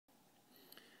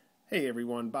Hey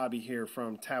everyone, Bobby here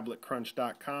from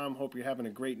tabletcrunch.com. Hope you're having a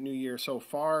great new year so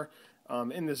far.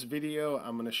 In this video,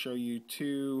 I'm going to show you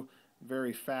two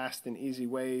very fast and easy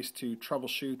ways to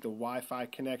troubleshoot the Wi-Fi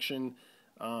connection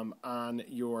on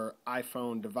your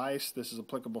iPhone device. This is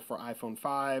applicable for iPhone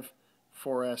 5,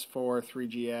 4S, 4,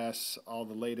 3GS, all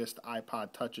the latest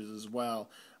iPod touches as well.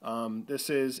 This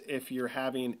is if you're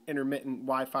having intermittent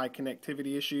Wi-Fi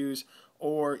connectivity issues,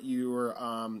 or your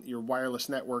wireless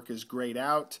network is grayed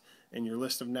out and your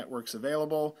list of networks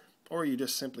available, or you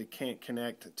just simply can't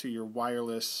connect to your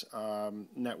wireless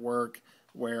network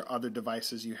where other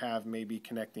devices you have may be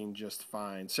connecting just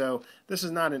fine. So this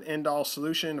is not an end-all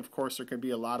solution. Of course, there could be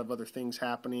a lot of other things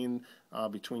happening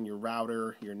between your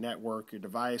router, your network, your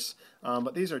device,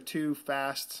 but these are two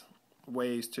fast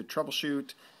ways to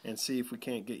troubleshoot and see if we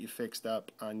can't get you fixed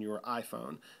up on your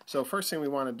iPhone. So first thing we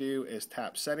want to do is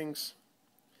tap Settings.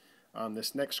 On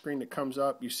this next screen that comes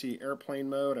up, you see airplane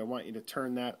mode. I want you to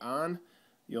turn that on.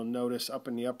 You'll notice up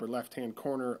in the upper left hand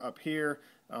corner up here,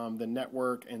 the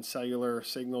network and cellular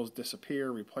signals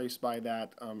disappear, replaced by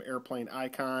that airplane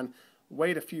icon.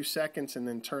 Wait a few seconds and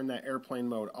then turn that airplane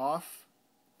mode off.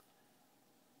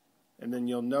 And then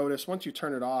you'll notice once you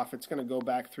turn it off, it's going to go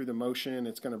back through the motion.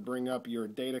 It's going to bring up your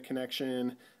data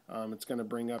connection. It's going to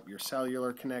bring up your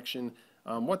cellular connection.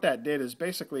 What that did is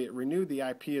basically it renewed the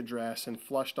IP address and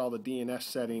flushed all the DNS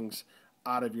settings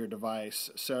out of your device.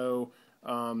 So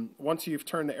once you've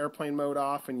turned the airplane mode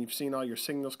off and you've seen all your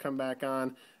signals come back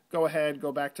on, go ahead,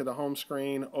 go back to the home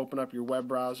screen, open up your web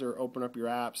browser, open up your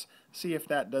apps, see if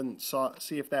that didn't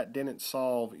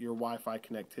solve your Wi-Fi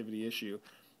connectivity issue.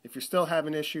 If you're still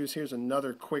having issues, here's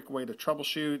another quick way to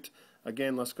troubleshoot.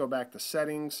 Again, let's go back to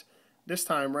Settings. This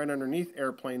time, right underneath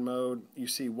airplane mode, you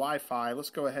see Wi-Fi. Let's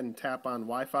go ahead and tap on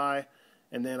Wi-Fi.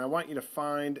 And then I want you to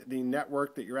find the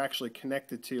network that you're actually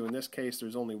connected to. In this case,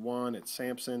 there's only one. It's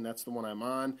Samsung. That's the one I'm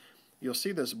on. You'll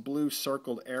see this blue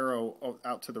circled arrow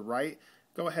out to the right.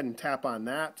 Go ahead and tap on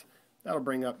that. That'll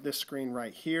bring up this screen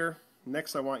right here.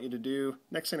 Next thing I want you to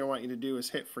do is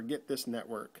hit Forget This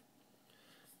Network.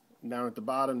 Down at the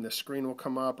bottom, the screen will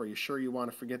come up. Are you sure you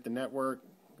want to forget the network?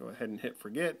 Go ahead and hit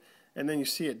Forget. And then you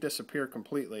see it disappear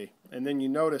completely. And then you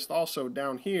noticed also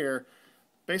down here,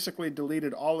 basically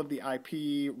deleted all of the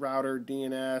IP, router,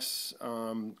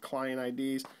 DNS, client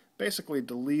IDs, basically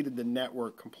deleted the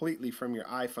network completely from your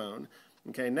iPhone.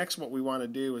 Okay, next what we want to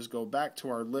do is go back to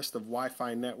our list of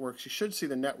Wi-Fi networks. You should see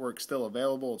the network still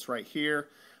available. It's right here.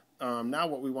 Now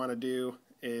what we want to do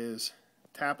is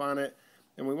tap on it,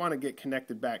 and we want to get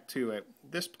connected back to it.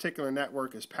 This particular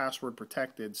network is password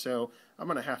protected, so I'm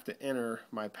going to have to enter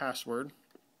my password,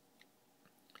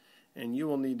 and you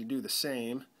will need to do the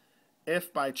same.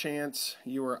 If by chance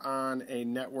you are on a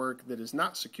network that is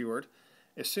not secured,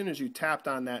 as soon as you tapped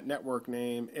on that network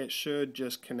name, it should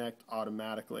just connect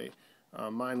automatically.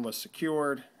 Mine was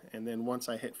secured, and then once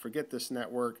I hit Forget This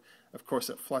Network, of course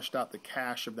it flushed out the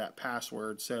cache of that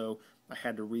password, so I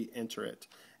had to re-enter it.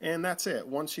 And that's it.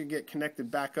 Once you get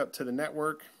connected back up to the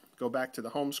network, go back to the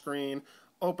home screen,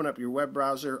 open up your web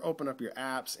browser, open up your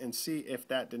apps, and see if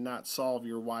that did not solve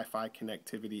your Wi-Fi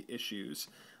connectivity issues.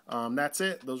 That's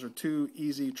it. Those are two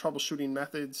easy troubleshooting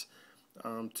methods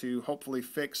to hopefully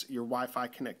fix your Wi-Fi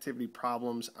connectivity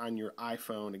problems on your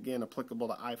iPhone. Again, applicable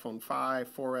to iPhone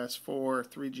 5, 4S, 4,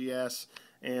 3GS,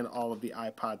 and all of the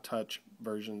iPod Touch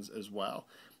versions as well.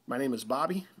 My name is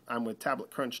Bobby. I'm with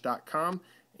tabletcrunch.com,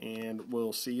 and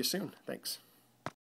we'll see you soon. Thanks.